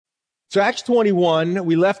So Acts 21,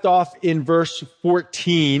 we left off in verse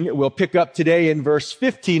 14. We'll pick up today in verse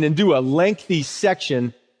 15 and do a lengthy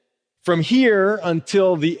section. From here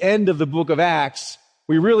until the end of the book of Acts,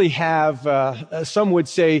 we really have, some would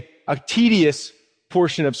say, a tedious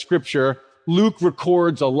portion of Scripture. Luke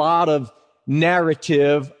records a lot of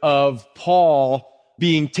narrative of Paul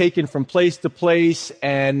being taken from place to place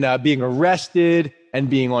and being arrested and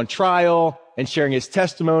being on trial and sharing his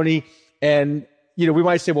testimony. And we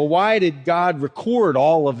might say, well, why did God record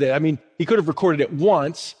all of that? I mean, he could have recorded it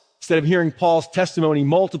once instead of hearing Paul's testimony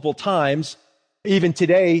multiple times. Even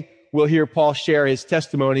today, we'll hear Paul share his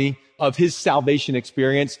testimony of his salvation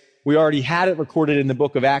experience. We already had it recorded in the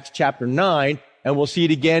book of Acts chapter 9, and we'll see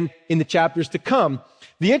it again in the chapters to come.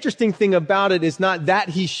 The interesting thing about it is not that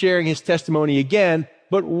he's sharing his testimony again,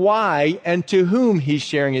 but why and to whom he's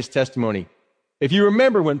sharing his testimony. If you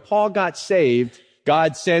remember, when Paul got saved,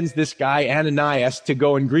 God sends this guy, Ananias, to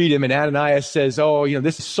go and greet him. And Ananias says,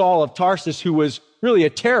 this is Saul of Tarsus, who was really a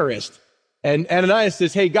terrorist. And Ananias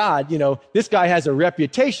says, hey, God, this guy has a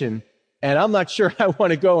reputation, and I'm not sure I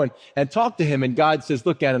want to go and talk to him. And God says,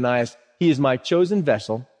 look, Ananias, he is my chosen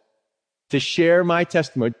vessel to share my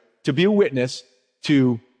testimony, to be a witness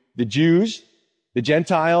to the Jews, the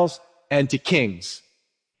Gentiles, and to kings.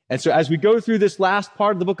 And so as we go through this last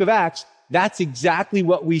part of the book of Acts, that's exactly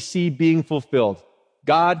what we see being fulfilled.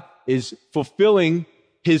 God is fulfilling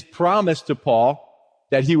his promise to Paul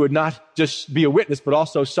that he would not just be a witness, but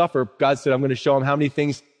also suffer. God said, I'm going to show him how many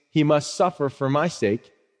things he must suffer for my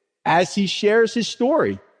sake as he shares his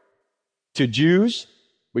story to Jews,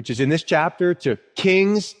 which is in this chapter, to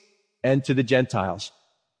kings, and to the Gentiles.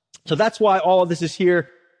 So that's why all of this is here.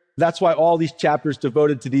 That's why all these chapters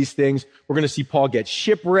devoted to these things. We're going to see Paul get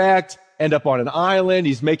shipwrecked, end up on an island.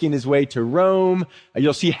 He's making his way to Rome.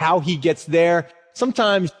 You'll see how he gets there.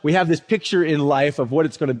 Sometimes we have this picture in life of what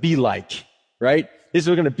it's going to be like, right? This is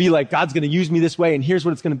what it's going to be like. God's going to use me this way, and here's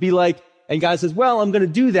what it's going to be like. And God says, well, I'm going to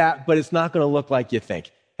do that, but it's not going to look like you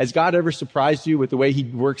think. Has God ever surprised you with the way he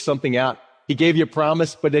works something out? He gave you a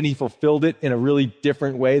promise, but then he fulfilled it in a really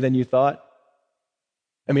different way than you thought.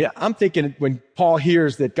 I mean, I'm thinking when Paul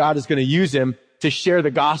hears that God is going to use him to share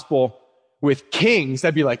the gospel with kings,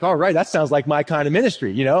 that'd be like, all right, that sounds like my kind of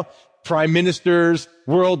ministry, prime ministers,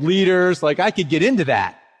 world leaders, like I could get into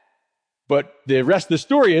that. But the rest of the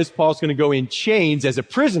story is Paul's going to go in chains as a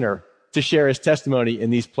prisoner to share his testimony in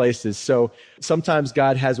these places. So sometimes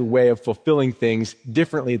God has a way of fulfilling things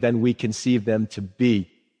differently than we conceive them to be.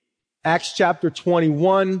 Acts chapter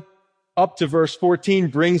 21 up to verse 14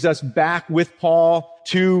 brings us back with Paul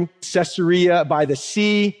to Caesarea by the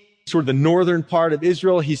sea, sort of the northern part of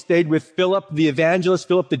Israel. He stayed with Philip the evangelist,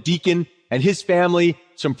 Philip the deacon, and his family.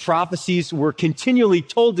 Some prophecies were continually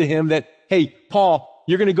told to him that, hey, Paul,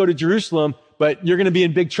 you're going to go to Jerusalem, but you're going to be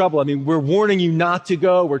in big trouble. I mean, we're warning you not to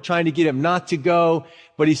go. We're trying to get him not to go.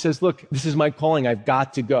 But he says, look, this is my calling. I've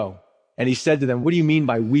got to go. And he said to them, what do you mean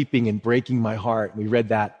by weeping and breaking my heart? We read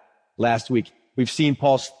that last week. We've seen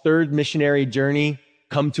Paul's third missionary journey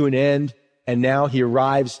come to an end, and now he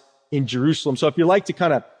arrives in Jerusalem. So if you like to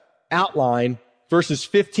kind of outline verses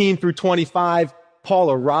 15 through 25,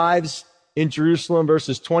 Paul arrives in Jerusalem,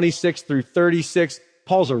 verses 26 through 36.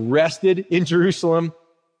 Paul's arrested in Jerusalem,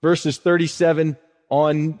 verses 37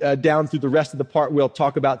 on down through the rest of the part we'll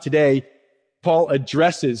talk about today. Paul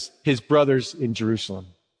addresses his brothers in Jerusalem.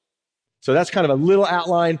 So that's kind of a little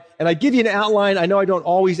outline. And I give you an outline. I know I don't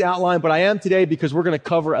always outline, but I am today because we're going to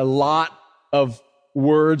cover a lot of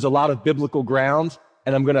words, a lot of biblical ground.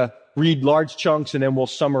 And I'm going to read large chunks and then we'll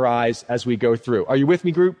summarize as we go through. Are you with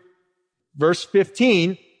me, group? Verse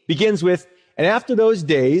 15 begins with, and after those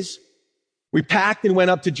days, we packed and went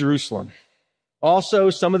up to Jerusalem. Also,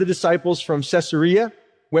 some of the disciples from Caesarea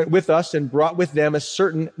went with us and brought with them a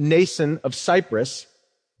certain Nason of Cyprus,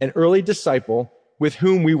 an early disciple, with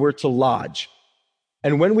whom we were to lodge.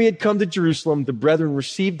 And when we had come to Jerusalem, the brethren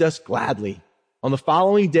received us gladly. On the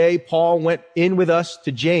following day, Paul went in with us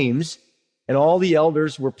to James, and all the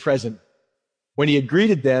elders were present. When he had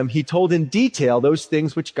greeted them, he told in detail those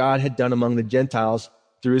things which God had done among the Gentiles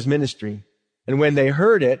through his ministry. And when they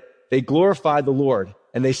heard it, they glorified the Lord.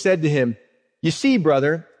 And they said to him, you see,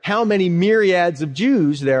 brother, how many myriads of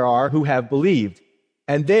Jews there are who have believed,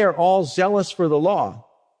 and they are all zealous for the law.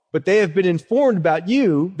 But they have been informed about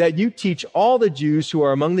you that you teach all the Jews who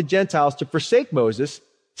are among the Gentiles to forsake Moses,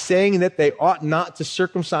 saying that they ought not to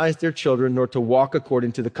circumcise their children nor to walk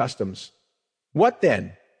according to the customs. What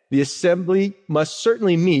then? The assembly must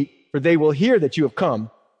certainly meet, for they will hear that you have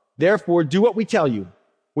come. Therefore, do what we tell you.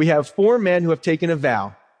 We have 4 men who have taken a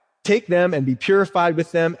vow. Take them and be purified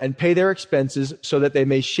with them and pay their expenses so that they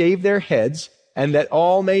may shave their heads and that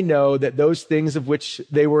all may know that those things of which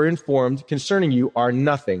they were informed concerning you are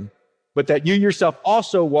nothing, but that you yourself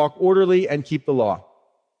also walk orderly and keep the law.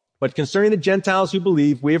 But concerning the Gentiles who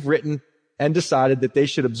believe, we have written and decided that they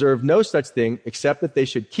should observe no such thing, except that they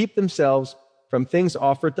should keep themselves from things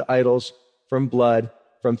offered to idols, from blood,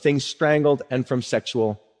 from things strangled, and from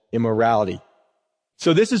sexual immorality.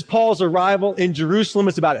 So this is Paul's arrival in Jerusalem.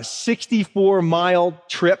 It's about a 64-mile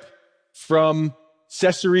trip from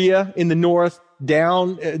Caesarea in the north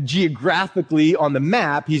down geographically on the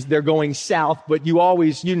map. They're going south, but you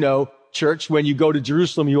always, church, when you go to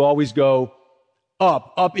Jerusalem, you always go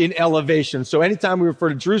up in elevation. So anytime we refer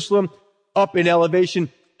to Jerusalem, up in elevation,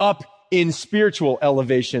 up in spiritual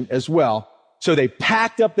elevation as well. So they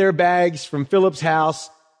packed up their bags from Philip's house.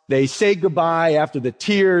 They say goodbye after the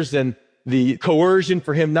tears and the coercion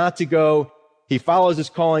for him not to go. He follows his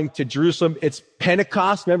calling to Jerusalem. It's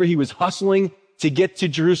Pentecost. Remember, he was hustling to get to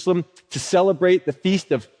Jerusalem to celebrate the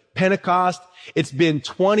feast of Pentecost. It's been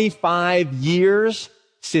 25 years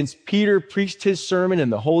since Peter preached his sermon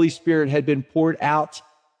and the Holy Spirit had been poured out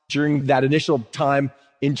during that initial time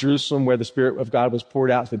in Jerusalem where the Spirit of God was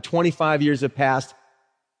poured out. So 25 years have passed.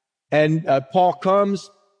 And Paul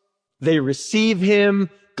comes. They receive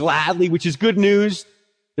him gladly, which is good news.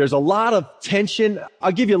 There's a lot of tension.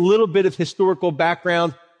 I'll give you a little bit of historical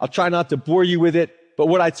background. I'll try not to bore you with it. But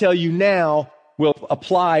what I tell you now will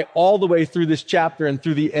apply all the way through this chapter and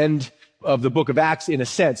through the end of the book of Acts in a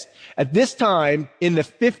sense. At this time, in the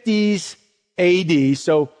 50s AD,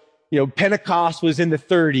 so, Pentecost was in the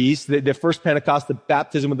 30s, the first Pentecost, the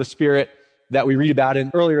baptism of the Spirit that we read about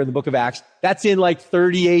earlier in the book of Acts. That's in like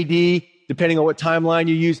 30 AD, depending on what timeline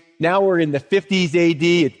you use. Now we're in the 50s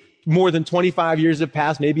AD. More than 25 years have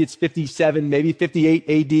passed. Maybe it's 57, maybe 58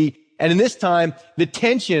 AD. And in this time, the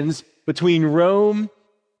tensions between Rome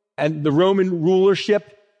and the Roman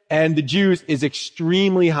rulership and the Jews is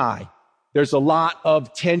extremely high. There's a lot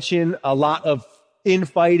of tension, a lot of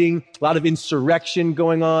infighting, a lot of insurrection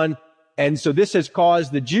going on. And so this has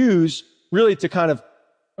caused the Jews really to kind of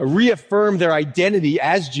reaffirm their identity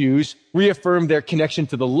as Jews, reaffirm their connection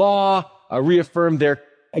to the law, reaffirm their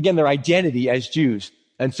identity as Jews.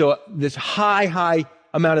 And so this high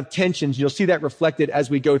amount of tensions, you'll see that reflected as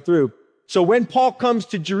we go through. So when Paul comes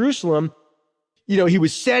to Jerusalem, he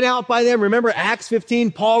was sent out by them. Remember Acts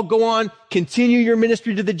 15, Paul, go on, continue your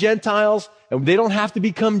ministry to the Gentiles. And they don't have to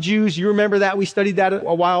become Jews. You remember that? We studied that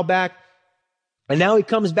a while back. And now he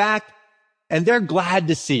comes back and they're glad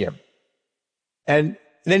to see him. And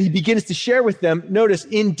then he begins to share with them. Notice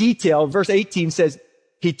in detail, verse 18 says,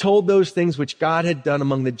 he told those things which God had done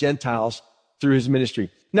among the Gentiles through his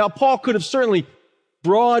ministry. Now, Paul could have certainly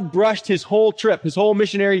broad brushed his whole trip, his whole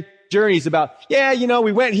missionary journeys about,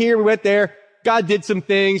 we went here, we went there. God did some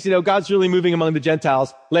things. God's really moving among the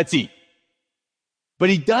Gentiles. Let's eat. But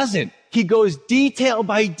he doesn't. He goes detail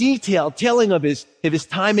by detail, telling of his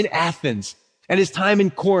time in Athens and his time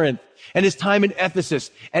in Corinth and his time in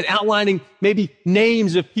Ephesus and outlining maybe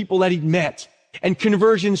names of people that he'd met and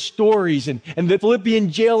conversion stories and the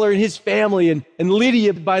Philippian jailer and his family and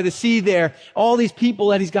Lydia by the sea there, all these people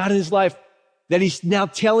that he's got in his life that he's now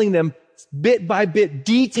telling them bit by bit,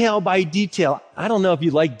 detail by detail. I don't know if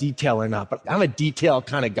you like detail or not, but I'm a detail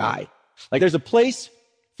kind of guy. Like there's a place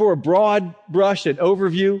for a broad brush and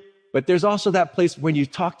overview, but there's also that place when you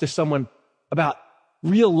talk to someone about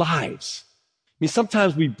real lives. I mean,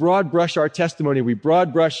 sometimes we broad brush our testimony, we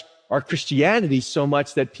broad brush our Christianity so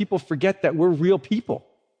much that people forget that we're real people.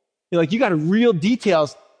 You got real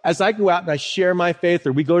details. As I go out and I share my faith,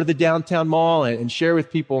 or we go to the downtown mall and share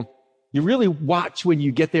with people, you really watch when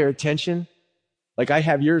you get their attention. Like I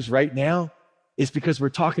have yours right now, is because we're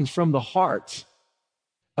talking from the heart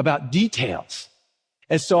about details.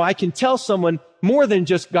 And so I can tell someone more than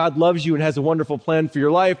just God loves you and has a wonderful plan for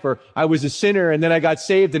your life, or I was a sinner and then I got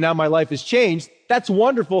saved and now my life has changed. That's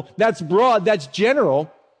wonderful. That's broad. That's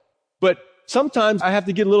general. But sometimes I have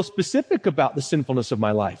to get a little specific about the sinfulness of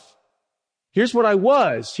my life. Here's what I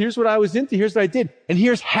was. Here's what I was into. Here's what I did. And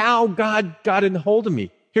here's how God got in hold of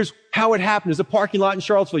me. Here's how it happened. There's a parking lot in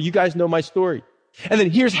Charlottesville. You guys know my story. And then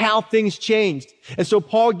here's how things changed. And so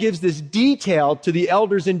Paul gives this detail to the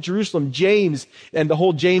elders in Jerusalem, James and the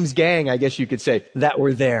whole James gang, I guess you could say, that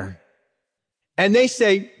were there. And they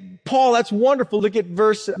say, Paul, that's wonderful. Look at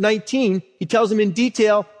verse 19. He tells them in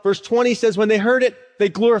detail. Verse 20 says, when they heard it, they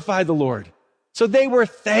glorified the Lord. So they were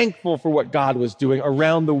thankful for what God was doing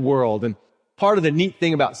around the world. And part of the neat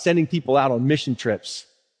thing about sending people out on mission trips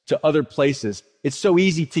to other places, it's so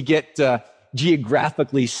easy to get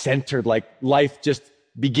geographically centered, like life just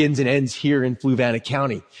begins and ends here in Fluvanna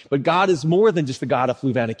County. But God is more than just the God of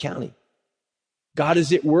Fluvanna County. God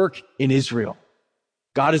is at work in Israel.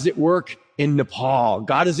 God is at work in Nepal.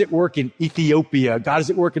 God is at work in Ethiopia. God is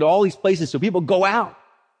at work in all these places. So people go out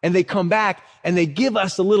and they come back and they give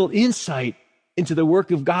us a little insight into the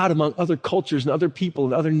work of God among other cultures and other people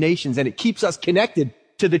and other nations. And it keeps us connected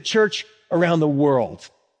to the church around the world.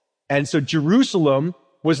 And so Jerusalem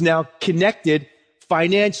was now connected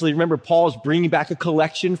financially. Remember, Paul's bringing back a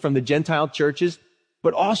collection from the Gentile churches,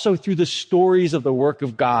 but also through the stories of the work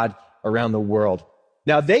of God around the world.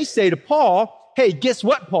 Now they say to Paul, hey, guess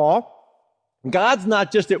what, Paul? God's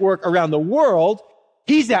not just at work around the world.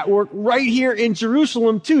 He's at work right here in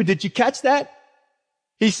Jerusalem too. Did you catch that?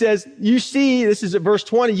 He says, you see, this is at verse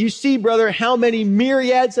 20, you see, brother, how many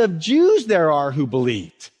myriads of Jews there are who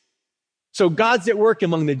believed. So God's at work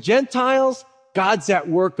among the Gentiles. God's at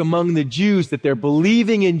work among the Jews, that they're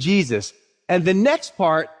believing in Jesus. And the next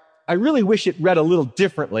part, I really wish it read a little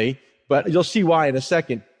differently, but you'll see why in a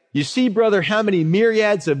second. You see, brother, how many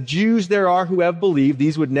myriads of Jews there are who have believed.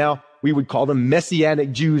 These we would call them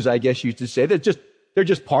Messianic Jews, I guess you could say. They're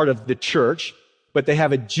just part of the church, but they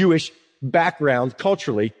have a Jewish background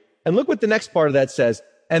culturally. And look what the next part of that says.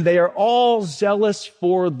 And they are all zealous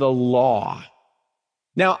for the law.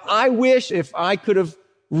 Now, I wish if I could have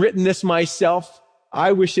written this myself,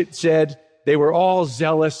 I wish it said they were all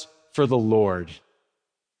zealous for the Lord.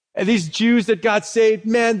 And these Jews that got saved,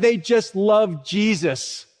 man, they just love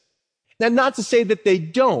Jesus. Now, not to say that they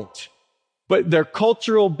don't, but their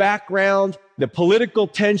cultural background, the political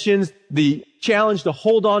tensions, the challenge to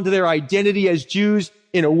hold on to their identity as Jews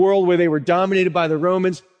in a world where they were dominated by the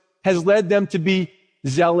Romans has led them to be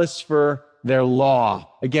zealous for their law.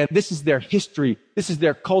 Again, this is their history. This is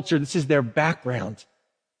their culture. This is their background.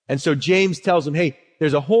 And so James tells them, hey,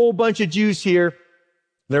 there's a whole bunch of Jews here.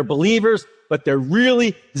 They're believers, but they're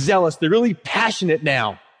really zealous. They're really passionate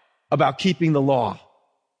now about keeping the law.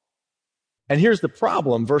 And here's the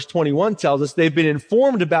problem. Verse 21 tells us they've been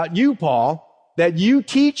informed about you, Paul, that you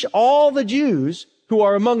teach all the Jews who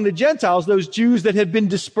are among the Gentiles, those Jews that have been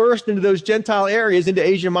dispersed into those Gentile areas, into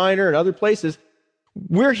Asia Minor and other places.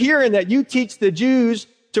 We're hearing that you teach the Jews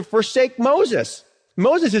to forsake Moses.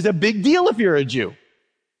 Moses is a big deal if you're a Jew.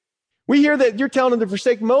 We hear that you're telling them to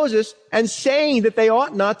forsake Moses and saying that they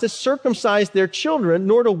ought not to circumcise their children,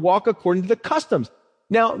 nor to walk according to the customs.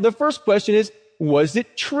 Now, the first question is, was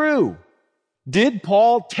it true? Did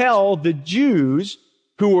Paul tell the Jews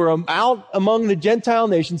who were out among the Gentile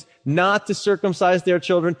nations not to circumcise their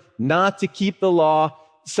children, not to keep the law?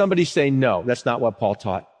 Somebody say, no, that's not what Paul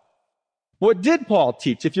taught. What did Paul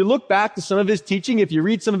teach? If you look back to some of his teaching, if you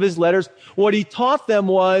read some of his letters, what he taught them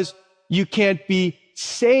was you can't be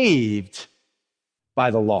saved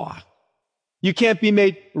by the law. You can't be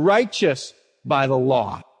made righteous by the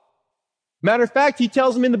law. Matter of fact, he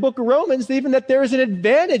tells them in the book of Romans even that there is an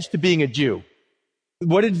advantage to being a Jew.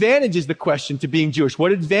 What advantage is the question to being Jewish?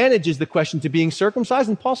 What advantage is the question to being circumcised?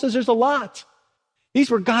 And Paul says there's a lot. These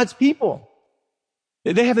were God's people.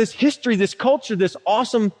 They have this history, this culture, this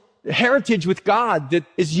awesome heritage with God that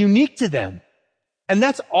is unique to them. And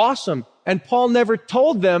that's awesome. And Paul never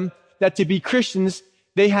told them that to be Christians,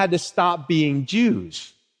 they had to stop being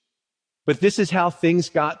Jews. But this is how things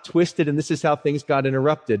got twisted, and this is how things got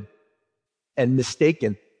interrupted and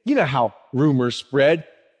mistaken. You know how rumors spread.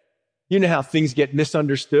 You know how things get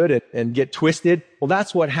misunderstood and get twisted. Well,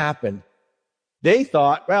 that's what happened. They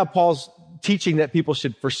thought, well, Paul's teaching that people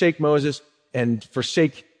should forsake Moses and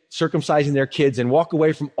forsake circumcising their kids and walk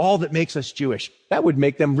away from all that makes us Jewish. That would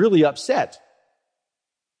make them really upset.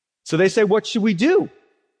 So they say, what should we do?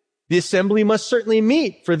 The assembly must certainly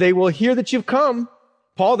meet, for they will hear that you've come.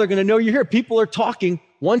 Paul, they're going to know you're here. People are talking.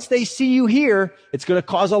 Once they see you here, it's going to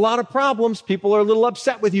cause a lot of problems. People are a little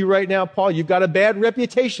upset with you right now, Paul. You've got a bad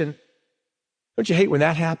reputation. Don't you hate when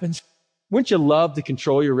that happens? Wouldn't you love to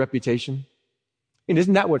control your reputation? And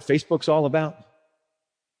isn't that what Facebook's all about?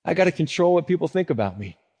 I got to control what people think about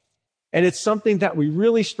me. And it's something that we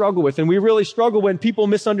really struggle with. And we really struggle when people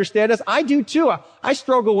misunderstand us. I do too. I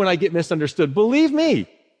struggle when I get misunderstood. Believe me,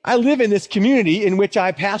 I live in this community in which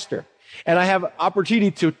I pastor. And I have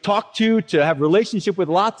opportunity to talk to have relationship with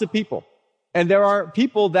lots of people. And there are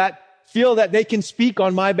people that feel that they can speak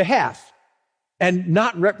on my behalf and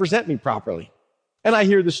not represent me properly. And I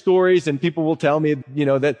hear the stories and people will tell me,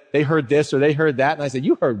 that they heard this or they heard that. And I say,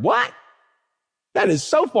 you heard what? That is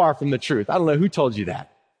so far from the truth. I don't know who told you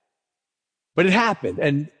that. But it happened.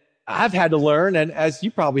 And I've had to learn, and as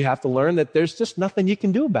you probably have to learn, that there's just nothing you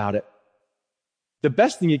can do about it. The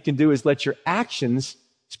best thing you can do is let your actions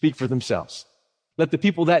speak for themselves. Let the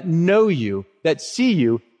people that know you, that see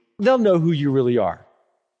you, they'll know who you really are.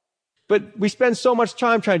 But we spend so much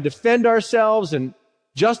time trying to defend ourselves and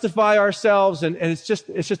justify ourselves, and it's just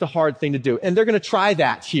a hard thing to do. And they're going to try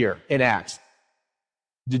that here in Acts.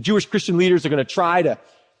 The Jewish Christian leaders are going to try to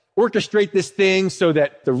orchestrate this thing so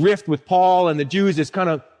that the rift with Paul and the Jews is kind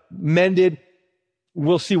of mended.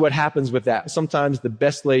 We'll see what happens with that. Sometimes the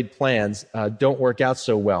best laid plans don't work out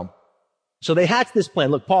so well. So they hatch this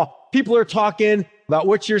plan. Look, Paul, people are talking about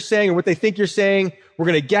what you're saying and what they think you're saying. We're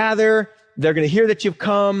going to gather. They're going to hear that you've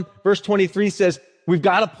come. Verse 23 says, we've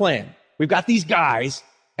got a plan. We've got these guys,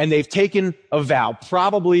 and they've taken a vow,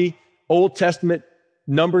 probably Old Testament,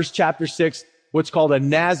 Numbers chapter 6, what's called a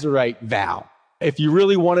Nazirite vow. If you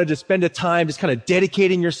really wanted to spend a time just kind of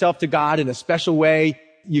dedicating yourself to God in a special way,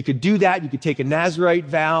 you could do that. You could take a Nazirite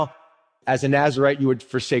vow. As a Nazirite, you would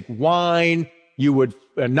forsake wine. You would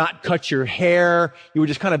not cut your hair. You would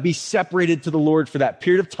just kind of be separated to the Lord for that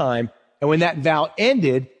period of time. And when that vow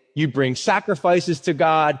ended, you'd bring sacrifices to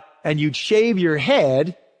God, and you'd shave your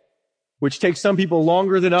head, which takes some people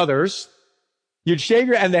longer than others. You'd shave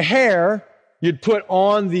your, and the hair you'd put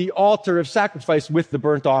on the altar of sacrifice with the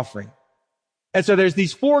burnt offering. And so there's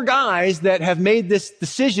these 4 guys that have made this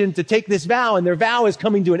decision to take this vow, and their vow is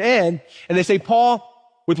coming to an end. And they say, Paul,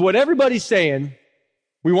 with what everybody's saying,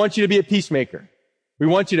 we want you to be a peacemaker. We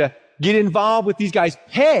want you to get involved with these guys,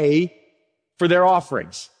 pay for their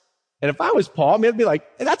offerings. And if I was Paul, I mean, I'd be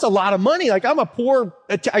like, that's a lot of money. Like, I'm a poor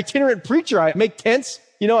itinerant preacher. I make tents.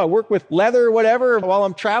 I work with leather or whatever while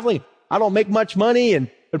I'm traveling. I don't make much money.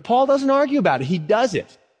 But Paul doesn't argue about it. He does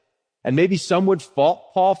it. And maybe some would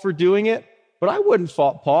fault Paul for doing it, but I wouldn't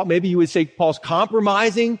fault Paul. Maybe you would say Paul's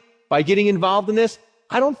compromising by getting involved in this.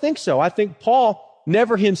 I don't think so. I think Paul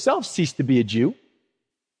never himself ceased to be a Jew.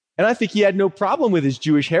 And I think he had no problem with his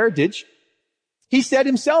Jewish heritage. He said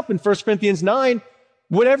himself in 1 Corinthians 9,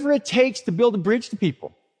 whatever it takes to build a bridge to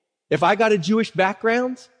people. If I got a Jewish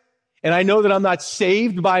background, and I know that I'm not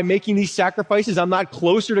saved by making these sacrifices, I'm not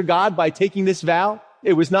closer to God by taking this vow.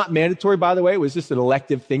 It was not mandatory, by the way. It was just an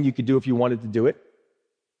elective thing you could do if you wanted to do it.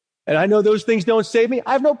 And I know those things don't save me.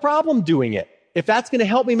 I have no problem doing it. If that's going to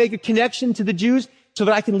help me make a connection to the Jews so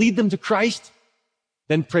that I can lead them to Christ,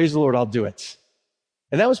 then praise the Lord, I'll do it.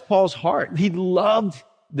 And that was Paul's heart. He loved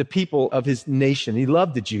the people of his nation. He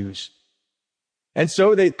loved the Jews. And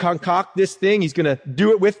so they concoct this thing. He's going to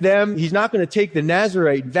do it with them. He's not going to take the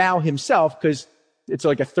Nazirite vow himself because it's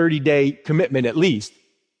like a 30-day commitment at least.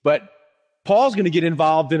 But Paul's going to get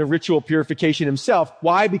involved in a ritual purification himself.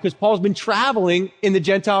 Why? Because Paul's been traveling in the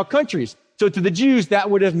Gentile countries. So to the Jews, that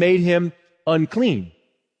would have made him unclean.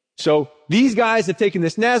 So these guys have taken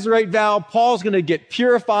this Nazirite vow. Paul's going to get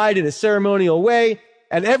purified in a ceremonial way,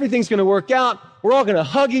 and everything's going to work out. We're all going to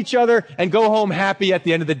hug each other and go home happy at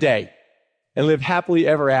the end of the day and live happily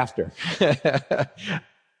ever after.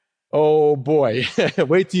 Oh boy.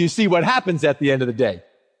 Wait till you see what happens at the end of the day.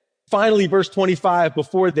 Finally, verse 25,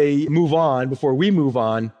 before we move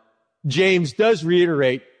on, James does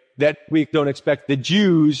reiterate that we don't expect the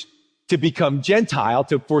Jews to become Gentile,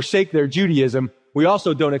 to forsake their Judaism. We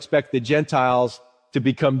also don't expect the Gentiles to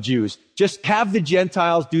become Jews. Just have the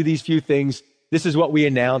Gentiles do these few things. This is what we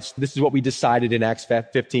announced. This is what we decided in Acts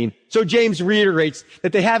 15. So James reiterates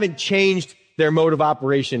that they haven't changed their mode of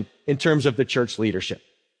operation in terms of the church leadership.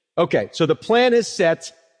 Okay, so the plan is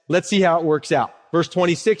set. Let's see how it works out. Verse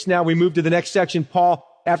 26, now we move to the next section. Paul,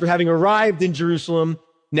 after having arrived in Jerusalem,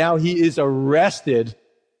 now he is arrested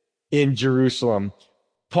in Jerusalem.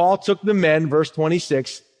 Paul took the men, verse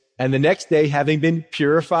 26, and the next day, having been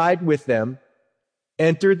purified with them,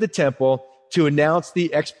 entered the temple to announce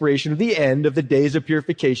the expiration of the end of the days of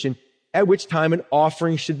purification, at which time an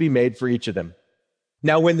offering should be made for each of them.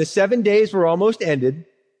 Now, when the 7 days were almost ended,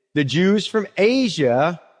 the Jews from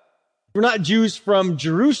Asia, we're not Jews from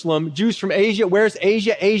Jerusalem, Jews from Asia. Where's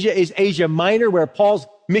Asia? Asia is Asia Minor, where Paul's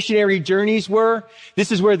missionary journeys were.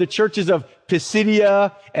 This is where the churches of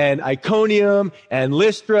Pisidia and Iconium and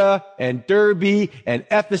Lystra and Derbe and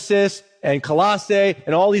Ephesus and Colossae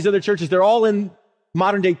and all these other churches, they're all in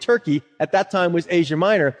modern day Turkey. At that time was Asia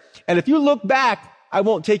Minor. And if you look back, I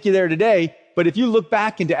won't take you there today, but if you look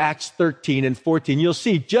back into Acts 13 and 14, you'll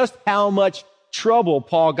see just how much trouble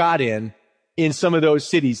Paul got in some of those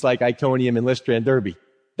cities like Iconium and Lystra and Derbe.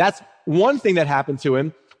 That's one thing that happened to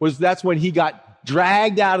him, that's when he got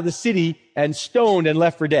dragged out of the city and stoned and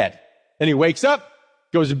left for dead. Then he wakes up,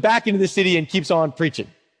 goes back into the city and keeps on preaching.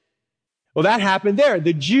 Well, that happened there.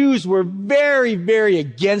 The Jews were very, very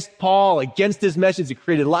against Paul, against his message. It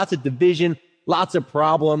created lots of division, lots of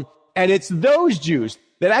problem. And it's those Jews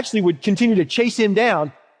that actually would continue to chase him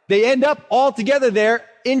down. They end up all together there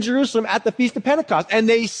in Jerusalem at the Feast of Pentecost, and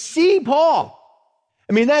they see Paul.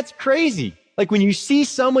 I mean, that's crazy. Like when you see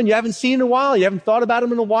someone you haven't seen in a while, you haven't thought about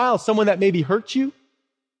him in a while, someone that maybe hurt you,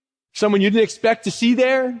 Someone you didn't expect to see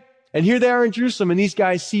there. And here they are in Jerusalem, and these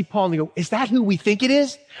guys see Paul and they go, is that who we think it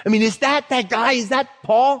is? I mean, is that guy? Is that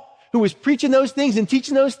Paul who was preaching those things and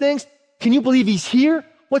teaching those things? Can you believe he's here?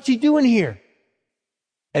 What's he doing here?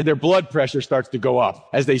 And their blood pressure starts to go up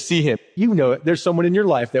as they see him. You know it. There's someone in your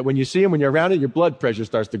life that when you see him, when you're around it, your blood pressure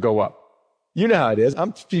starts to go up. You know how it is.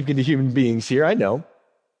 I'm speaking to human beings here. I know.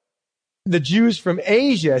 The Jews from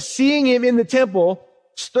Asia, seeing him in the temple,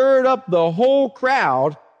 stirred up the whole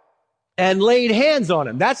crowd and laid hands on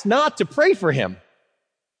him. That's not to pray for him.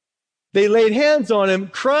 They laid hands on him,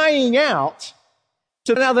 crying out.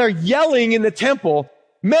 So now they're yelling in the temple,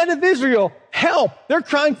 men of Israel, help! They're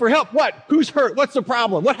crying for help. What? Who's hurt? What's the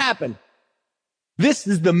problem? What happened? This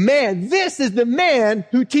is the man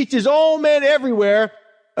who teaches all men everywhere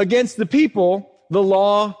against the people, the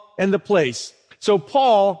law, and the place. So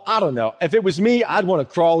Paul, I don't know. If it was me, I'd want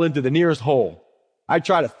to crawl into the nearest hole. I'd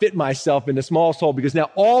try to fit myself in the smallest hole because now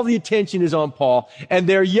all the attention is on Paul and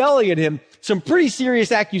they're yelling at him some pretty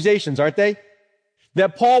serious accusations, aren't they?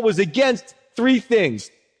 That Paul was against three things.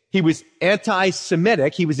 He was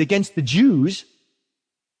anti-Semitic. He was against the Jews.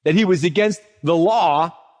 That he was against the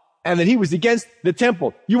law. And that he was against the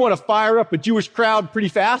temple. You want to fire up a Jewish crowd pretty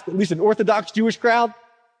fast, at least an Orthodox Jewish crowd?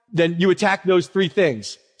 Then you attack those three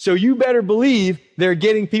things. So you better believe they're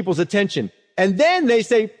getting people's attention. And then they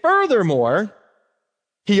say, furthermore,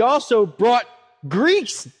 he also brought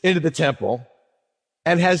Greeks into the temple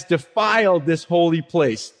and has defiled this holy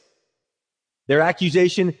place. Their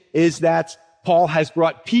accusation is that Paul has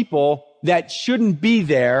brought people that shouldn't be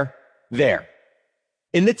there.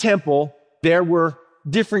 In the temple, there were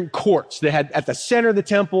different courts. They had, at the center of the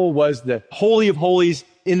temple was the Holy of Holies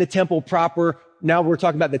in the temple proper. Now we're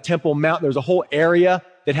talking about the Temple Mount. There was a whole area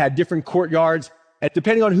that had different courtyards. And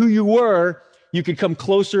depending on who you were, you could come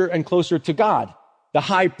closer and closer to God. The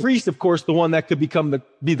high priest, of course, the one that could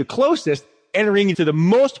be the closest, entering into the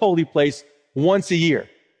most holy place once a year.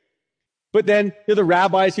 But then the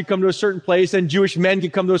rabbis could come to a certain place, and Jewish men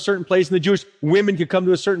could come to a certain place, and the Jewish women could come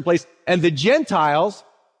to a certain place. And the Gentiles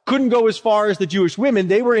couldn't go as far as the Jewish women.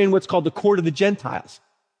 They were in what's called the court of the Gentiles.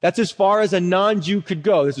 That's as far as a non-Jew could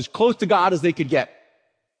go. That's as close to God as they could get.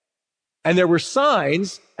 And there were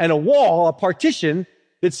signs and a wall, a partition,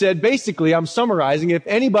 that said, basically, I'm summarizing, if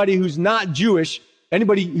anybody who's not Jewish,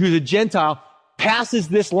 anybody who's a Gentile, passes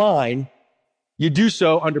this line, you do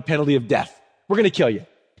so under penalty of death. We're going to kill you.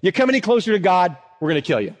 You come any closer to God, we're going to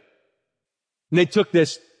kill you. And they took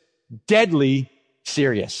this deadly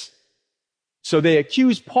serious. So they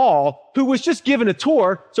accused Paul, who was just given a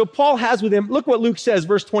tour. So Paul has with him, look what Luke says,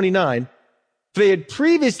 verse 29. They had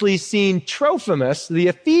previously seen Trophimus, the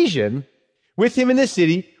Ephesian, with him in the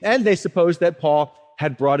city, and they supposed that Paul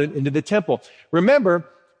had brought him into the temple. Remember,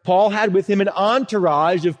 Paul had with him an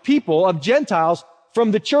entourage of people, of Gentiles,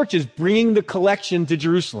 from the churches, bringing the collection to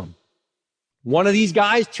Jerusalem. One of these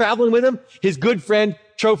guys traveling with him, his good friend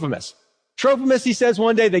Trophimus. Trophimus, he says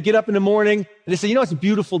one day, they get up in the morning and they say, it's a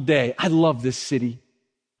beautiful day. I love this city.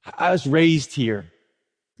 I was raised here.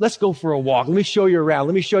 Let's go for a walk. Let me show you around.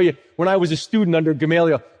 Let me show you. When I was a student under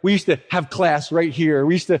Gamaliel, we used to have class right here.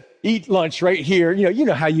 We used to eat lunch right here. You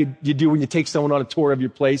know how you do when you take someone on a tour of your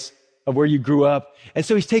place, of where you grew up. And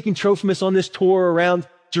so he's taking Trophimus on this tour around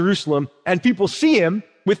Jerusalem, and people see him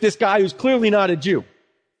with this guy who's clearly not a Jew.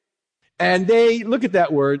 And they look at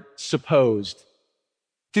that word, supposed.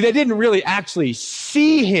 See, they didn't really actually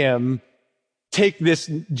see him take this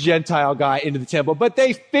Gentile guy into the temple, but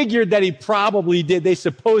they figured that he probably did. They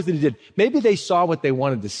supposed that he did. Maybe they saw what they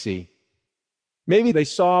wanted to see. Maybe they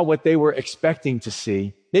saw what they were expecting to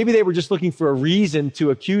see. Maybe they were just looking for a reason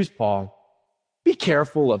to accuse Paul. Be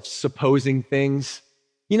careful of supposing things.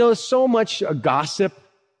 So much gossip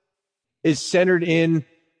is centered in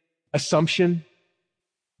assumption.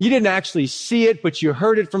 You didn't actually see it, but you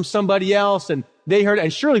heard it from somebody else, and they heard it,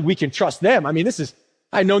 and surely we can trust them. I mean,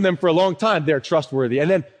 I've known them for a long time. They're trustworthy. And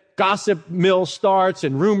then gossip mill starts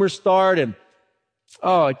and rumors start, and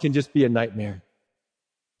it can just be a nightmare.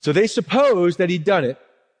 So they supposed that he'd done it.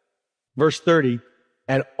 Verse 30,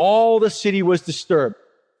 and all the city was disturbed.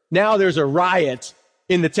 Now there's a riot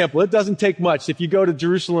in the temple. It doesn't take much. If you go to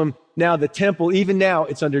Jerusalem now, the temple, even now,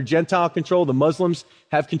 it's under Gentile control. The Muslims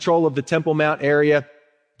have control of the Temple Mount area.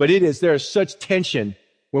 But there is such tension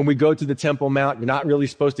when we go to the Temple Mount. You're not really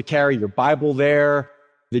supposed to carry your Bible there.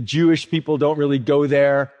 The Jewish people don't really go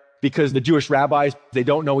there because the Jewish rabbis, they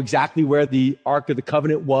don't know exactly where the Ark of the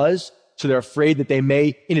Covenant was. So they're afraid that they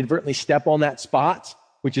may inadvertently step on that spot,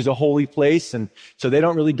 which is a holy place. And so they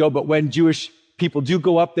don't really go. But when Jewish people do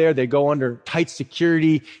go up there, they go under tight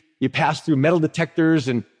security. You pass through metal detectors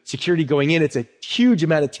and security going in. It's a huge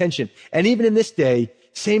amount of tension. And even in this day,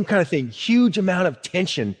 same kind of thing. Huge amount of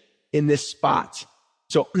tension in this spot.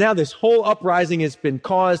 So now this whole uprising has been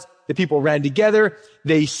caused. The people ran together.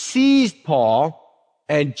 They seized Paul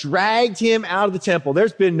and dragged him out of the temple.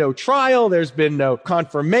 There's been no trial. There's been no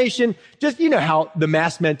confirmation. Just, you know how the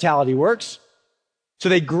mass mentality works. So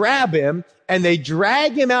they grab him and they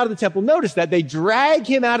drag him out of the temple. Notice that they drag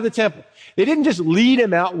him out of the temple. They didn't just lead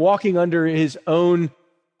him out walking under his own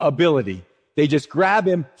ability. They just grab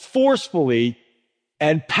him forcefully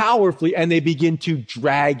and powerfully, and they begin to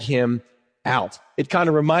drag him out. It kind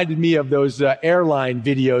of reminded me of those airline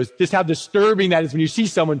videos, just how disturbing that is when you see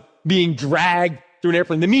someone being dragged through an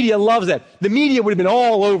airplane. The media loves that. The media would have been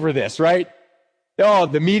all over this, right? Oh,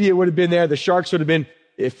 the media would have been there. The sharks would have been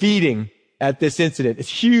feeding at this incident. It's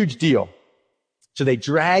a huge deal. So they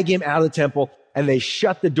drag him out of the temple and they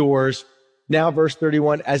shut the doors. Now, verse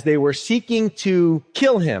 31, as they were seeking to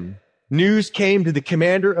kill him, news came to the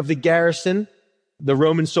commander of the garrison, the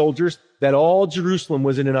Roman soldiers, that all Jerusalem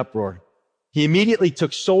was in an uproar. He immediately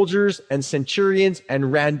took soldiers and centurions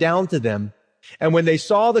and ran down to them. And when they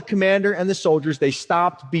saw the commander and the soldiers, they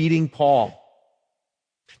stopped beating Paul.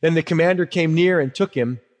 Then the commander came near and took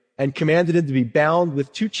him and commanded him to be bound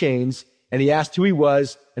with 2 chains. And he asked who he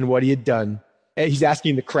was and what he had done. And he's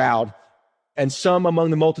asking the crowd. And some among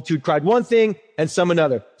the multitude cried one thing and some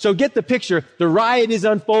another. So get the picture. The riot is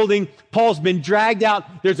unfolding. Paul's been dragged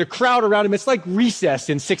out. There's a crowd around him. It's like recess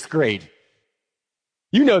in 6th grade.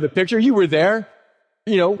 You know the picture. You were there.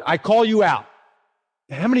 You know, I call you out.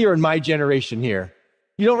 How many are in my generation here?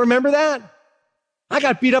 You don't remember that? I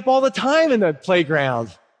got beat up all the time in the playground.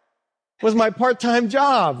 It was my part-time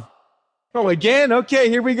job. Oh, again? Okay,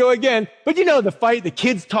 here we go again. But you know the fight, the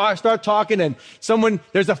kids start talking and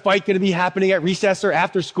there's a fight going to be happening at recess or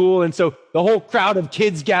after school. And so the whole crowd of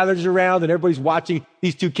kids gathers around and everybody's watching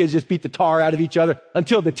these 2 kids just beat the tar out of each other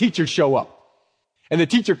until the teachers show up. And the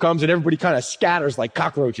teacher comes and everybody kind of scatters like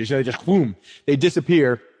cockroaches. You know, they just, boom, they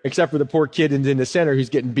disappear, except for the poor kid in the center who's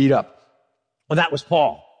getting beat up. Well, that was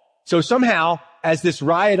Paul. So somehow, as this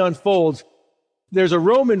riot unfolds, there's a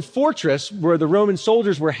Roman fortress where the Roman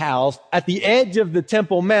soldiers were housed at the edge of the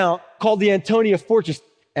Temple Mount called the Antonia Fortress.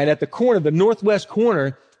 And at the corner, the northwest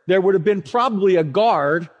corner, there would have been probably a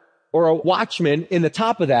guard or a watchman in the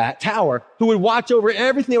top of that tower who would watch over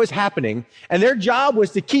everything that was happening. And their job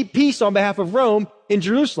was to keep peace on behalf of Rome in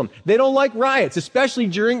Jerusalem. They don't like riots, especially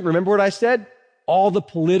during, remember what I said? All the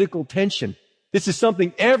political tension. This is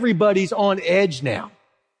something everybody's on edge now.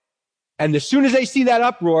 And as soon as they see that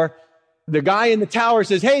uproar, the guy in the tower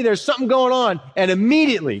says, hey, there's something going on. And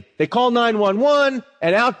immediately they call 911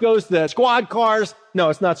 and out goes the squad cars. No,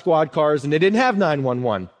 it's not squad cars. And they didn't have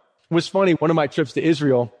 911. It was funny. One of my trips to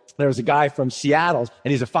Israel, there was a guy from Seattle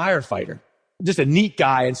and he's a firefighter. Just a neat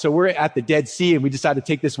guy. And so we're at the Dead Sea and we decided to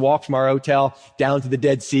take this walk from our hotel down to the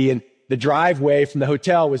Dead Sea. And the driveway from the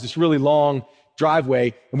hotel was this really long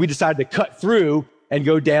driveway. And we decided to cut through and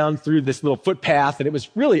go down through this little footpath. And it was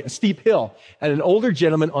really a steep hill. And an older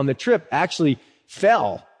gentleman on the trip actually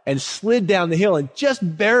fell and slid down the hill and just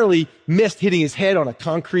barely missed hitting his head on a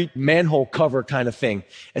concrete manhole cover kind of thing.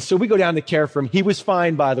 And so we go down to care for him. He was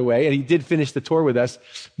fine, by the way, and he did finish the tour with us.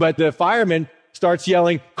 But the fireman starts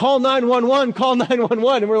yelling, call 911, call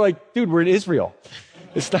 911. And we're like, dude, we're in Israel.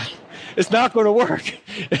 It's not going to work.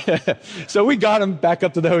 So we got him back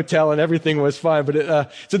up to the hotel and everything was fine.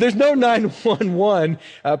 But so there's no 911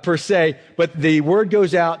 per se, but the word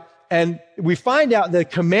goes out and we find out the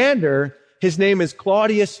commander, his name is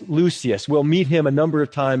Claudius Lucius. We'll meet him a number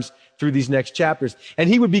of times through these next chapters. And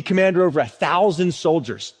he would be commander over 1,000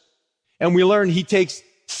 soldiers. And we learn he takes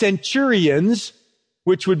centurions,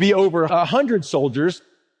 which would be over 100 soldiers.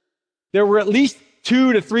 There were at least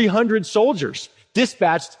 200 to 300 soldiers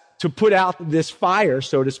dispatched to put out this fire,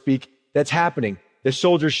 so to speak, that's happening. The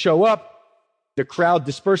soldiers show up, the crowd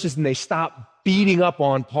disperses, and they stop beating up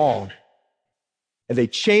on Paul. And they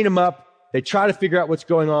chain him up, they try to figure out what's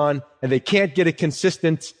going on, and they can't get a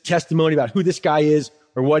consistent testimony about who this guy is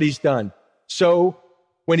or what he's done. So,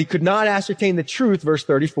 when he could not ascertain the truth, verse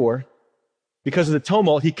 34, because of the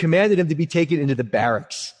tumult, he commanded him to be taken into the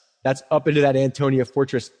barracks. That's up into that Antonia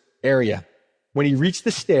Fortress area. When he reached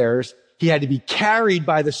the stairs, he had to be carried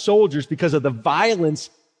by the soldiers because of the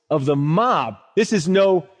violence of the mob. This is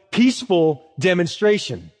no peaceful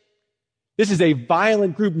demonstration. This is a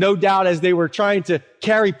violent group, no doubt, as they were trying to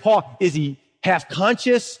carry Paul. Is he half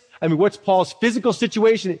conscious? I mean, what's Paul's physical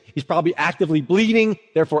situation? He's probably actively bleeding.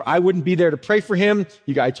 Therefore, I wouldn't be there to pray for him.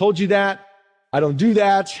 I told you that. I don't do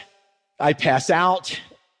that. I pass out.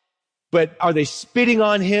 But are they spitting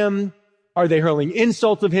on him? Are they hurling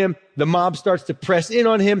insults of him? The mob starts to press in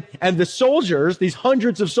on him, and the soldiers, these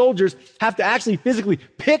hundreds of soldiers, have to actually physically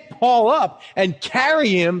pick Paul up and carry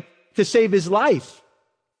him to save his life.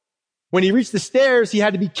 When he reached the stairs, he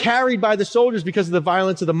had to be carried by the soldiers because of the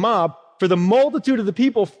violence of the mob, for the multitude of the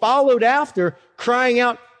people followed after, crying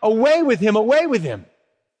out, "Away with him, away with him."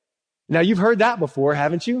 Now, you've heard that before,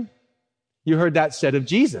 haven't you? You heard that said of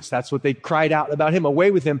Jesus. That's what they cried out about him,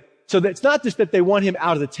 "Away with him." So that it's not just that they want him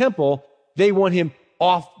out of the temple, they want him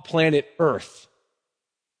off planet Earth.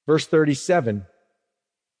 Verse 37,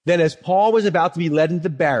 then as Paul was about to be led into the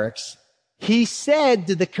barracks, he said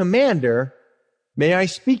to the commander, "May I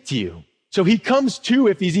speak to you?" So he comes to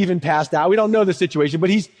if he's even passed out. We don't know the situation, but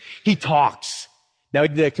he talks. Now,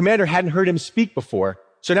 the commander hadn't heard him speak before.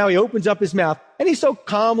 So now he opens up his mouth and he so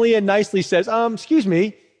calmly and nicely says, "Excuse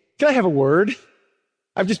me, can I have a word?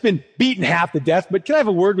 I've just been beaten half to death, but can I have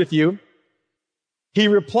a word with you?" He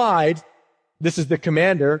replied, this is the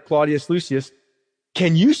commander, Claudius Lucius,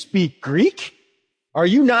 "Can you speak Greek? Are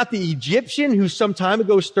you not the Egyptian who some time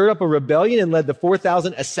ago stirred up a rebellion and led the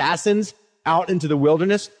 4,000 assassins out into the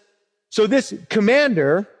wilderness?" So this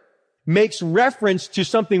commander makes reference to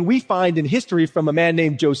something we find in history from a man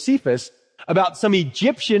named Josephus about some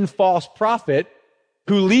Egyptian false prophet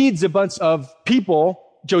who leads a bunch of people.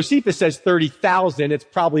 Josephus says 30,000. It's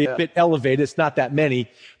probably a bit elevated. It's not that many,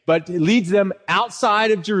 but it leads them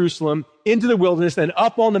outside of Jerusalem into the wilderness and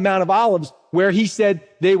up on the Mount of Olives, where he said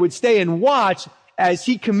they would stay and watch as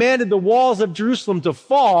he commanded the walls of Jerusalem to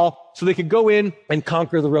fall so they could go in and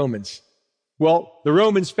conquer the Romans. Well, the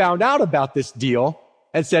Romans found out about this deal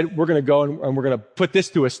and said, "We're going to go and we're going to put this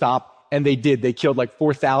to a stop." And they did. They killed like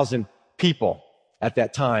 4,000 people at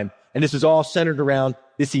that time. And this is all centered around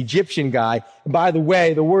this Egyptian guy. And by the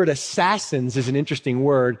way, the word assassins is an interesting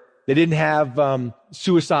word. They didn't have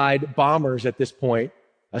suicide bombers at this point.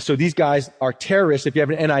 So these guys are terrorists. If you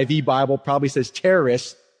have an NIV Bible, it probably says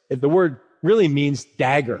terrorists. The word really means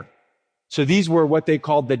dagger. So these were what they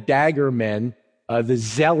called the dagger men, the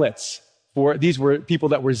zealots. These were people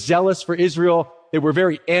that were zealous for Israel. They were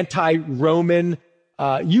very anti-Roman.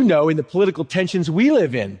 In the political tensions we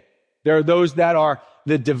live in, there are those that are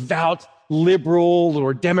the devout liberal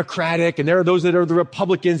or democratic, and there are those that are the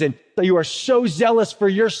Republicans, and you are so zealous for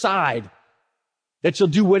your side that you'll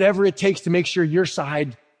do whatever it takes to make sure your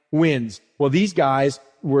side wins. Well, these guys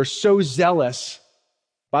were so zealous.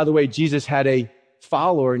 By the way, Jesus had a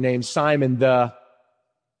follower named Simon the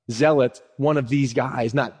Zealot, one of these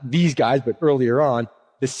guys, not these guys, but earlier on,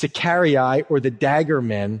 the Sicarii or the dagger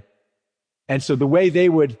men. And so the way they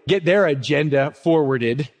would get their agenda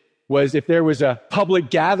forwarded was if there was a public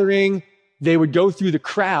gathering, they would go through the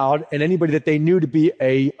crowd, and anybody that they knew to be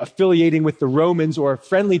affiliating with the Romans or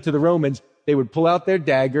friendly to the Romans, they would pull out their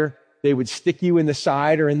dagger, they would stick you in the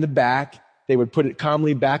side or in the back, they would put it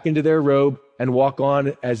calmly back into their robe and walk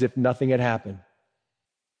on as if nothing had happened.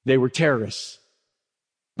 They were terrorists.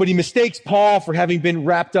 But he mistakes Paul for having been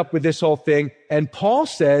wrapped up with this whole thing, and Paul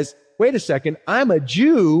says, "Wait a second, I'm a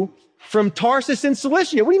Jew from Tarsus in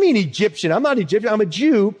Cilicia." "What do you mean Egyptian? I'm not Egyptian. I'm a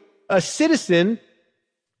Jew, a citizen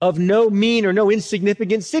of no mean or no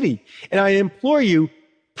insignificant city. And I implore you,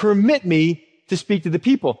 permit me to speak to the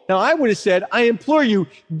people." Now, I would have said, "I implore you,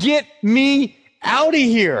 get me out of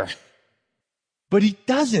here." But he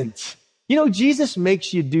doesn't. Jesus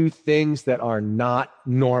makes you do things that are not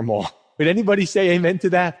normal. Would anybody say amen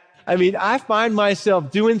to that? I mean, I find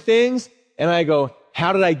myself doing things and I go,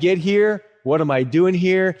 how did I get here? What am I doing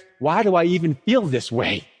here? Why do I even feel this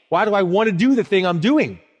way? Why do I want to do the thing I'm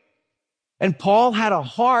doing? And Paul had a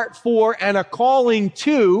heart for and a calling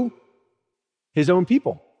to his own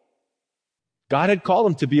people. God had called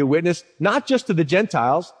him to be a witness, not just to the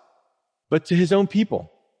Gentiles, but to his own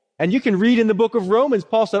people. And you can read in the book of Romans,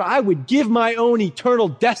 Paul said, "I would give my own eternal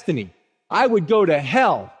destiny. I would go to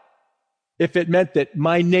hell if it meant that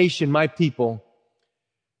my nation, my people,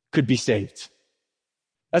 could be saved."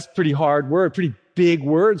 That's a pretty hard word, pretty big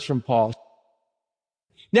words from Paul.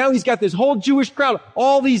 Now he's got this whole Jewish crowd,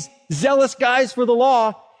 all these zealous guys for the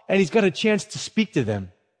law, and he's got a chance to speak to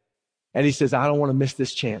them. And he says, "I don't want to miss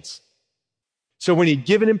this chance." So when he'd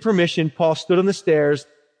given him permission, Paul stood on the stairs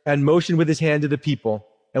and motioned with his hand to the people.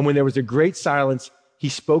 And when there was a great silence, he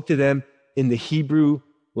spoke to them in the Hebrew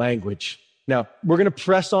language. Now, we're going to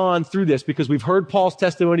press on through this because we've heard Paul's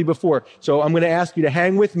testimony before. So I'm going to ask you to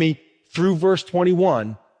hang with me through verse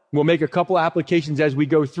 21. We'll make a couple applications as we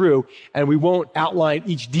go through, and we won't outline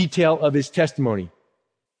each detail of his testimony.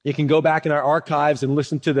 You can go back in our archives and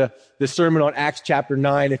listen to the sermon on Acts chapter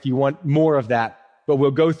 9 if you want more of that. But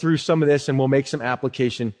we'll go through some of this and we'll make some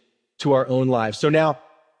application to our own lives. So now,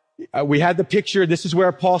 we had the picture. This is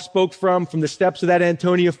where Paul spoke from the steps of that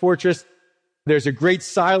Antonia fortress. There's a great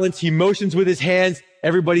silence. He motions with his hands.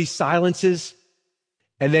 Everybody silences.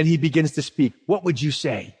 And then he begins to speak. What would you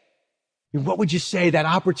say? What would you say, that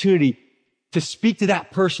opportunity to speak to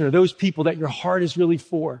that person or those people that your heart is really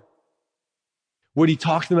for? Would he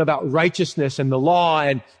talk to them about righteousness and the law?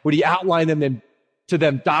 And would he outline to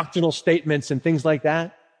them doctrinal statements and things like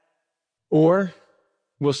that? Or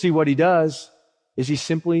we'll see what he does is he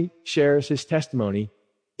simply shares his testimony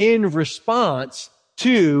in response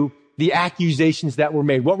to the accusations that were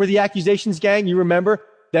made. What were the accusations, gang? You remember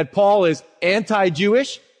that Paul is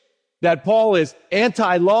anti-Jewish, that Paul is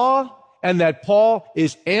anti-law, and that Paul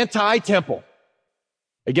is anti-temple,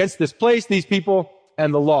 against this place, these people,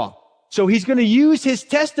 and the law. So he's going to use his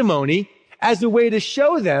testimony as a way to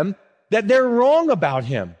show them that they're wrong about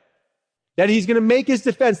him, that he's going to make his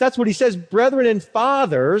defense. That's what he says, brethren and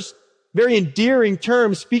fathers, very endearing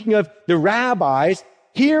terms, speaking of the rabbis,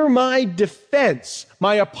 hear my defense,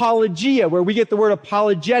 my apologia, where we get the word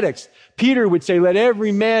apologetics. Peter would say, let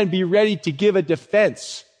every man be ready to give a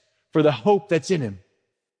defense for the hope that's in him.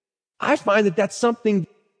 I find that that's something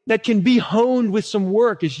that can be honed with some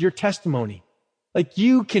work, is your testimony. Like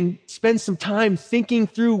you can spend some time thinking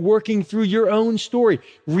through, working through your own story,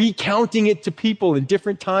 recounting it to people in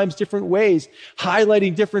different times, different ways,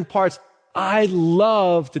 highlighting different parts. I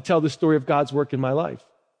love to tell the story of God's work in my life.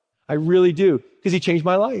 I really do, because he changed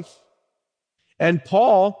my life. And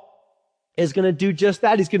Paul is going to do just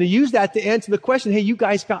that. He's going to use that to answer the question, hey, you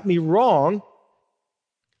guys got me wrong.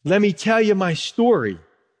 Let me tell you my story.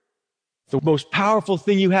 The most powerful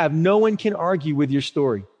thing you have. No one can argue with your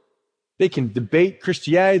story. They can debate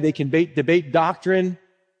Christianity, they can debate doctrine,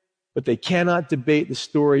 but they cannot debate the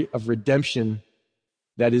story of redemption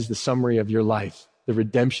that is the summary of your life. The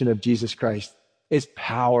redemption of Jesus Christ is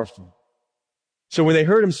powerful. So when they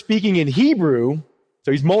heard him speaking in Hebrew,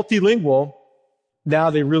 so he's multilingual,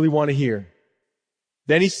 now they really want to hear.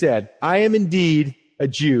 Then he said, I am indeed a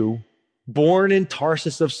Jew, born in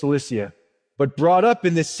Tarsus of Cilicia, but brought up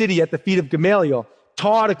in this city at the feet of Gamaliel,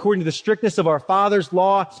 taught according to the strictness of our father's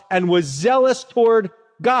law, and was zealous toward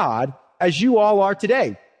God, as you all are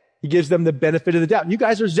today. He gives them the benefit of the doubt. You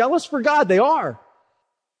guys are zealous for God. They are.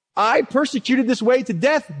 I persecuted this way to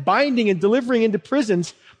death, binding and delivering into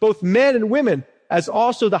prisons both men and women, as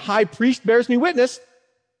also the high priest bears me witness,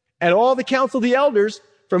 and all the council of the elders,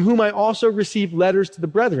 from whom I also received letters to the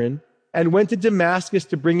brethren, and went to Damascus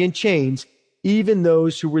to bring in chains, even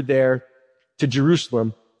those who were there to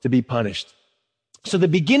Jerusalem to be punished. So the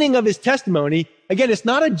beginning of his testimony, again, it's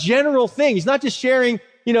not a general thing. He's not just sharing,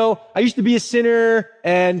 I used to be a sinner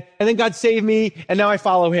and then God saved me and now I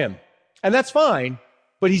follow him. And that's fine,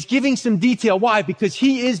 but he's giving some detail. Why? Because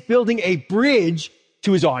he is building a bridge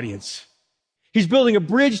to his audience. He's building a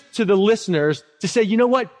bridge to the listeners to say, you know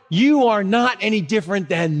what? You are not any different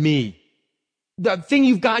than me. The thing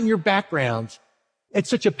you've got in your background,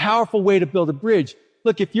 it's such a powerful way to build a bridge.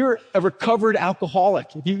 Look, if you're a recovered alcoholic,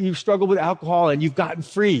 if you've struggled with alcohol and you've gotten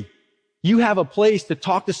free, you have a place to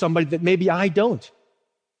talk to somebody that maybe I don't.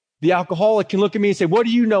 The alcoholic can look at me and say, what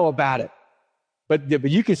do you know about it? But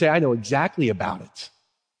you can say, I know exactly about it.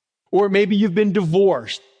 Or maybe you've been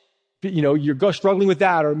divorced. You're struggling with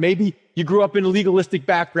that. Or maybe you grew up in a legalistic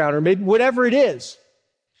background, or maybe whatever it is.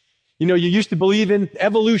 You used to believe in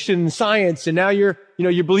evolution and science, and now you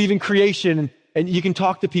believe in creation. And you can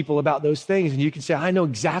talk to people about those things, and you can say, I know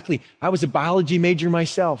exactly. I was a biology major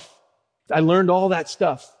myself. I learned all that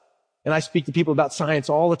stuff. And I speak to people about science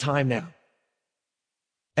all the time now.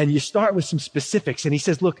 And you start with some specifics. And he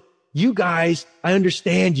says, look, you guys, I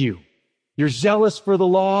understand you. You're zealous for the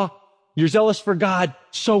law. You're zealous for God.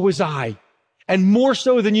 So was I. And more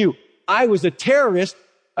so than you. I was a terrorist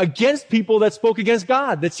against people that spoke against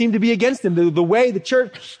God, that seemed to be against him. The way the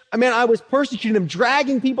church, I was persecuting them,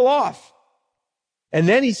 dragging people off. And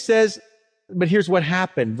then he says, but here's what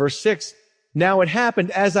happened. Verse 6, now it happened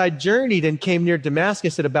as I journeyed and came near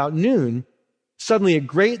Damascus at about noon, suddenly a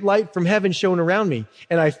great light from heaven shone around me,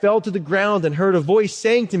 and I fell to the ground and heard a voice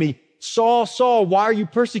saying to me, Saul, Saul, why are you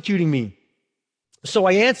persecuting me? So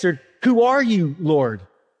I answered, who are you, Lord?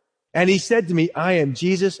 And he said to me, I am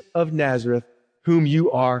Jesus of Nazareth, whom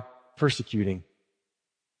you are persecuting.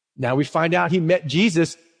 Now we find out he met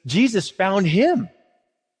Jesus. Jesus found him.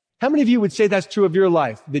 How many of you would say that's true of your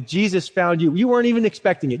life, that Jesus found you? You weren't even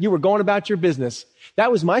expecting it. You were going about your business.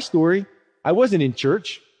 That was my story. I wasn't in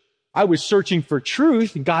church. I was searching for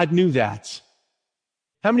truth, and God knew that.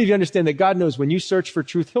 How many of you understand that God knows when you search for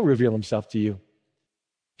truth, he'll reveal himself to you?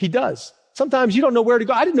 He does. Sometimes you don't know where to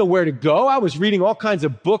go. I didn't know where to go. I was reading all kinds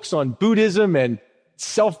of books on Buddhism and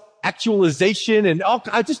self-actualization and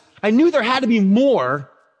I knew there had to be more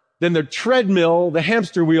than the treadmill, the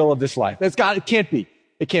hamster wheel of this life. It can't be.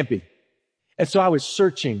 It can't be. And so I was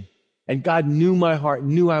searching, and God knew my heart,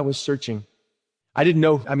 knew I was searching. I didn't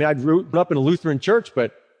know, I'd grown up in a Lutheran church,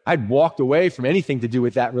 but I'd walked away from anything to do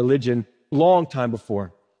with that religion long time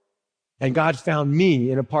before. And God found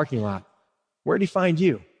me in a parking lot. Where did he find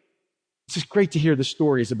you? It's just great to hear the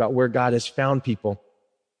stories about where God has found people.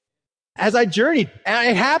 As I journeyed,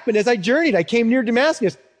 I came near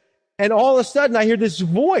Damascus, and all of a sudden I hear this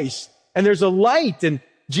voice, and there's a light, and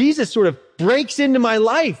Jesus sort of breaks into my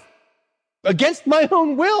life against my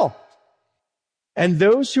own will. And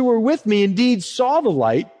those who were with me indeed saw the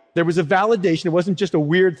light. There was a validation. It wasn't just a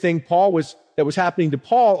weird thing that was happening to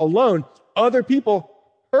Paul alone. Other people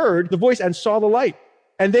heard the voice and saw the light,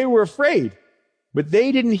 and they were afraid. But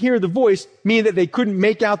they didn't hear the voice, meaning that they couldn't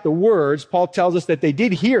make out the words. Paul tells us that they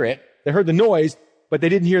did hear it. They heard the noise, but they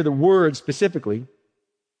didn't hear the words specifically.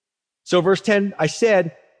 So verse 10, I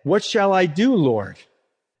said, "What shall I do, Lord?"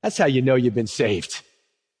 That's how you know you've been saved.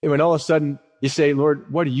 And when all of a sudden you say,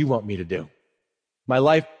 "Lord, what do you want me to do?" My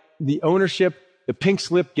life, the ownership, the pink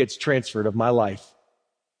slip gets transferred of my life.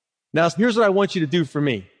 Now, here's what I want you to do for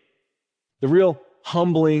me. The real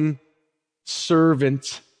humbling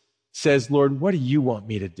servant says, "Lord, what do you want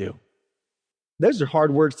me to do?" Those are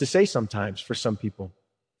hard words to say sometimes for some people.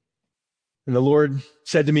 And the Lord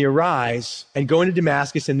said to me, "Arise and go into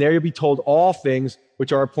Damascus, and there you'll be told all things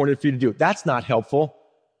which are appointed for you to do." That's not helpful.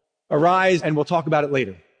 Arise, and we'll talk about it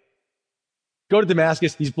later. Go to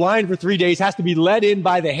Damascus. He's blind for 3 days, has to be led in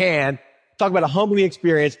by the hand. Talk about a humbling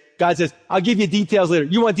experience. God says, "I'll give you details later."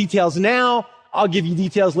 You want details now? I'll give you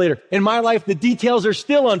details later. In my life, the details are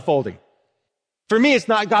still unfolding. For me, it's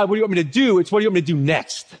not, "God, what do you want me to do?" It's, "What do you want me to do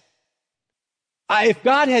next?" If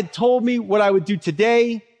God had told me what I would do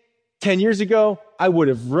today, 10 years ago, I would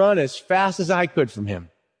have run as fast as I could from him.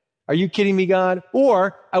 Are you kidding me, God?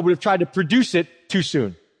 Or I would have tried to produce it too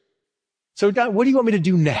soon. So God, what do you want me to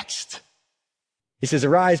do next? He says,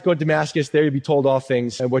 "Arise, go to Damascus, there you'll be told all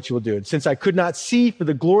things and what you will do." And since I could not see for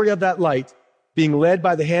the glory of that light, being led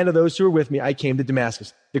by the hand of those who were with me, I came to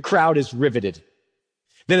Damascus. The crowd is riveted.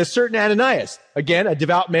 Then a certain Ananias, again, a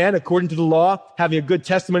devout man according to the law, having a good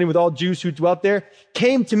testimony with all Jews who dwelt there,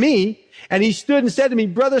 came to me, and he stood and said to me,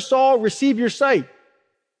 "Brother Saul, receive your sight."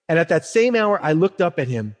 And at that same hour, I looked up at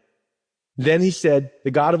him. Then he said,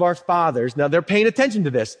 "The God of our fathers," now they're paying attention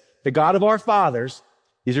to this, "the God of our fathers,"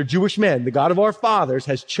 these are Jewish men, "the God of our fathers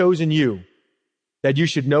has chosen you, that you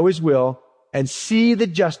should know his will and see the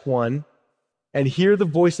just one and hear the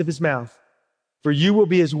voice of his mouth. For you will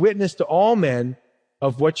be his witness to all men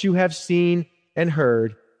of what you have seen and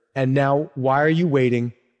heard. And now, why are you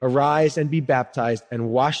waiting? Arise and be baptized and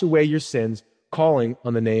wash away your sins, calling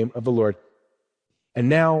on the name of the Lord." And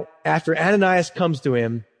now, after Ananias comes to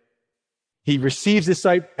him, he receives his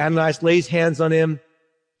sight. Ananias lays hands on him.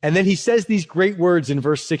 And then he says these great words in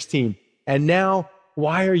verse 16. "And now,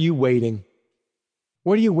 why are you waiting?"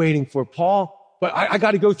 What are you waiting for, Paul? "But I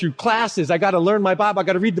got to go through classes. I got to learn my Bible. I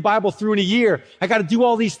got to read the Bible through in a year. I got to do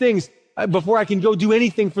all these things before I can go do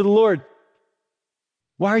anything for the Lord."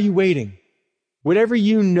 Why are you waiting? Whatever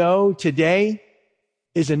you know today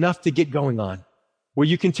is enough to get going on. Will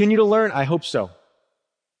you continue to learn? I hope so.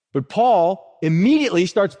 But Paul immediately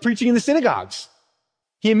starts preaching in the synagogues.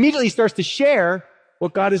 He immediately starts to share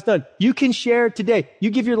what God has done. You can share today. You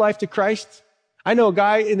give your life to Christ. I know a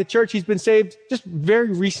guy in the church, he's been saved just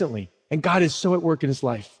very recently, and God is so at work in his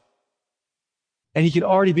life. And he can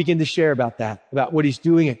already begin to share about that, about what he's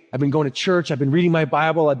doing. I've been going to church. I've been reading my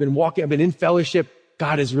Bible. I've been walking. I've been in fellowship.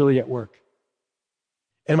 God is really at work.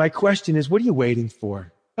 And my question is, what are you waiting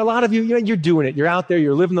for? A lot of you, you're doing it. You're out there.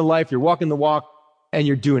 You're living the life. You're walking the walk, and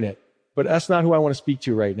you're doing it. But that's not who I want to speak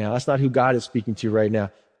to right now. That's not who God is speaking to right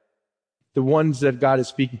now. The ones that God is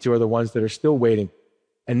speaking to are the ones that are still waiting.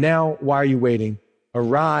 And now, why are you waiting?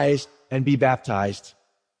 Arise and be baptized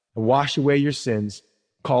and wash away your sins,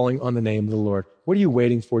 calling on the name of the Lord. What are you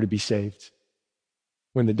waiting for to be saved?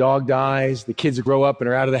 When the dog dies, the kids grow up and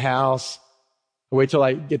are out of the house. I wait till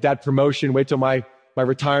I get that promotion. Wait till my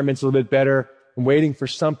retirement's a little bit better. I'm waiting for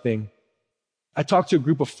something. I talked to a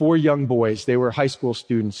group of 4 young boys. They were high school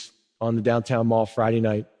students on the downtown mall Friday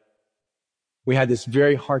night. We had this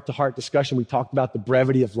very heart-to-heart discussion. We talked about the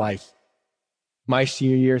brevity of life. My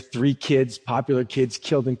senior year, 3 kids, popular kids,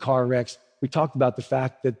 killed in car wrecks. We talked about the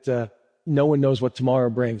fact that no one knows what tomorrow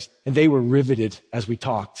brings. And they were riveted as we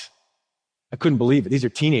talked. I couldn't believe it. These are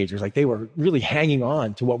teenagers. Like, they were really hanging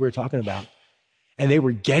on to what we were talking about. And they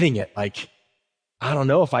were getting it. Like, I don't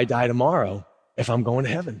know if I die tomorrow, if I'm going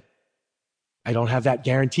to heaven. I don't have that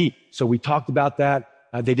guarantee. So we talked about that.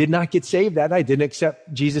 They did not get saved that night, didn't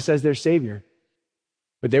accept Jesus as their Savior.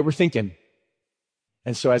 But they were thinking.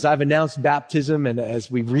 And so as I've announced baptism and as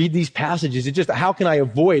we read these passages, it's just, how can I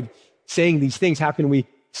avoid saying these things? How can we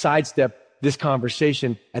sidestep this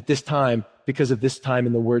conversation at this time because of this time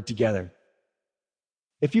in the Word together?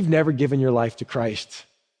 If you've never given your life to Christ,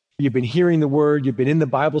 you've been hearing the Word, you've been in the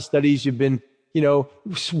Bible studies, you've been,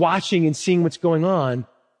 watching and seeing what's going on,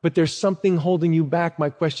 but there's something holding you back. My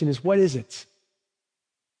question is, what is it?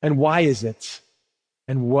 And why is it?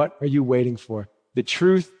 And what are you waiting for? The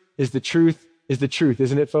truth is the truth is the truth,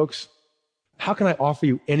 isn't it, folks? How can I offer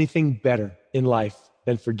you anything better in life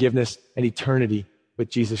than forgiveness and eternity with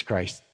Jesus Christ?